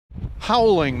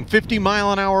Howling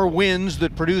 50-mile-an-hour winds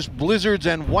that produced blizzards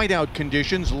and whiteout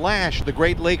conditions lashed the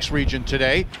Great Lakes region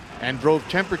today and drove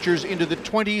temperatures into the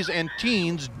 20s and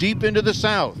teens deep into the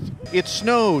south. It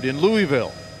snowed in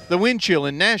Louisville. The wind chill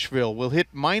in Nashville will hit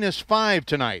 -5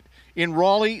 tonight. In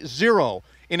Raleigh, 0.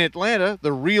 In Atlanta,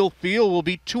 the real feel will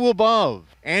be 2 above.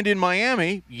 And in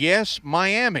Miami, yes,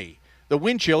 Miami, the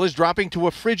wind chill is dropping to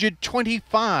a frigid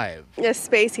 25. A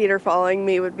space heater following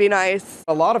me would be nice.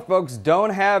 A lot of folks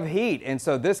don't have heat, and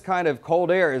so this kind of cold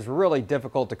air is really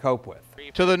difficult to cope with.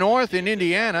 To the north in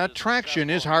Indiana, traction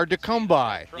is hard to come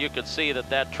by. You could see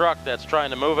that truck that's trying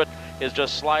to move it is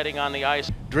just sliding on the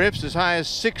ice. Drifts as high as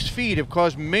 6 feet have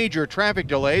caused major traffic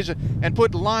delays and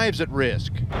put lives at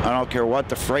risk. I don't care what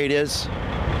the freight is,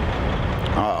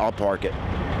 I'll park it.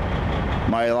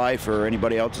 My life or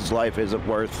anybody else's life isn't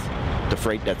worth the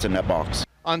freight that's in that box.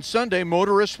 On Sunday,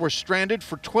 motorists were stranded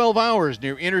for 12 hours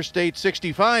near Interstate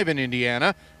 65 in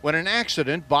Indiana when an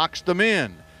accident boxed them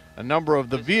in. A number of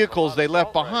the vehicles they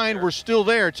left behind were still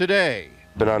there today.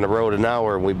 Been on the road an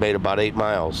hour and we made about 8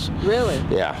 miles. Really?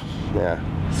 Yeah.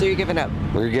 So you're giving up?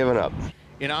 We're giving up.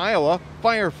 In Iowa,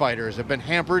 firefighters have been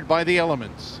hampered by the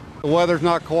elements. The weather's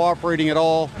not cooperating at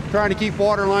all. Trying to keep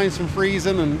water lines from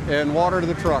freezing and water to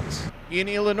the trucks. In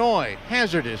Illinois,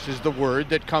 hazardous is the word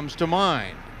that comes to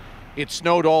mind. It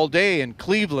snowed all day in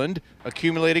Cleveland,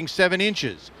 accumulating 7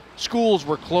 inches. Schools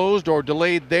were closed or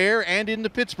delayed there and in the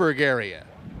Pittsburgh area.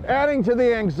 Adding to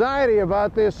the anxiety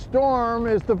about this storm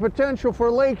is the potential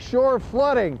for lakeshore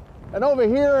flooding. And over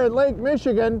here at Lake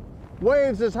Michigan,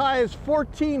 waves as high as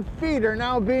 14 feet are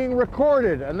now being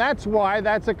recorded, and that's why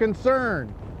that's a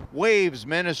concern. Waves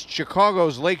menaced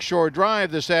Chicago's Lakeshore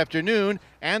Drive this afternoon,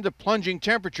 and the plunging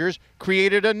temperatures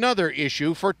created another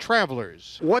issue for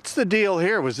travelers. What's the deal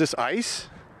here? Was this ice?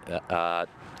 The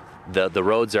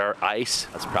roads are ice.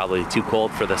 It's probably too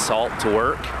cold for the salt to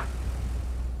work.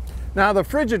 Now, the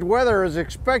frigid weather is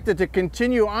expected to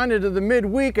continue on into the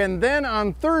midweek, and then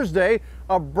on Thursday,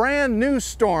 a brand new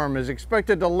storm is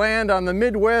expected to land on the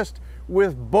Midwest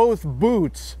with both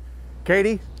boots.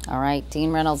 Katie? All right,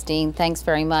 Dean Reynolds. Dean, thanks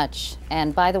very much.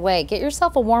 And by the way, get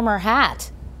yourself a warmer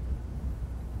hat.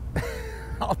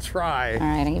 I'll try. All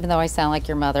right, even though I sound like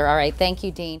your mother. All right, thank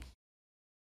you, Dean.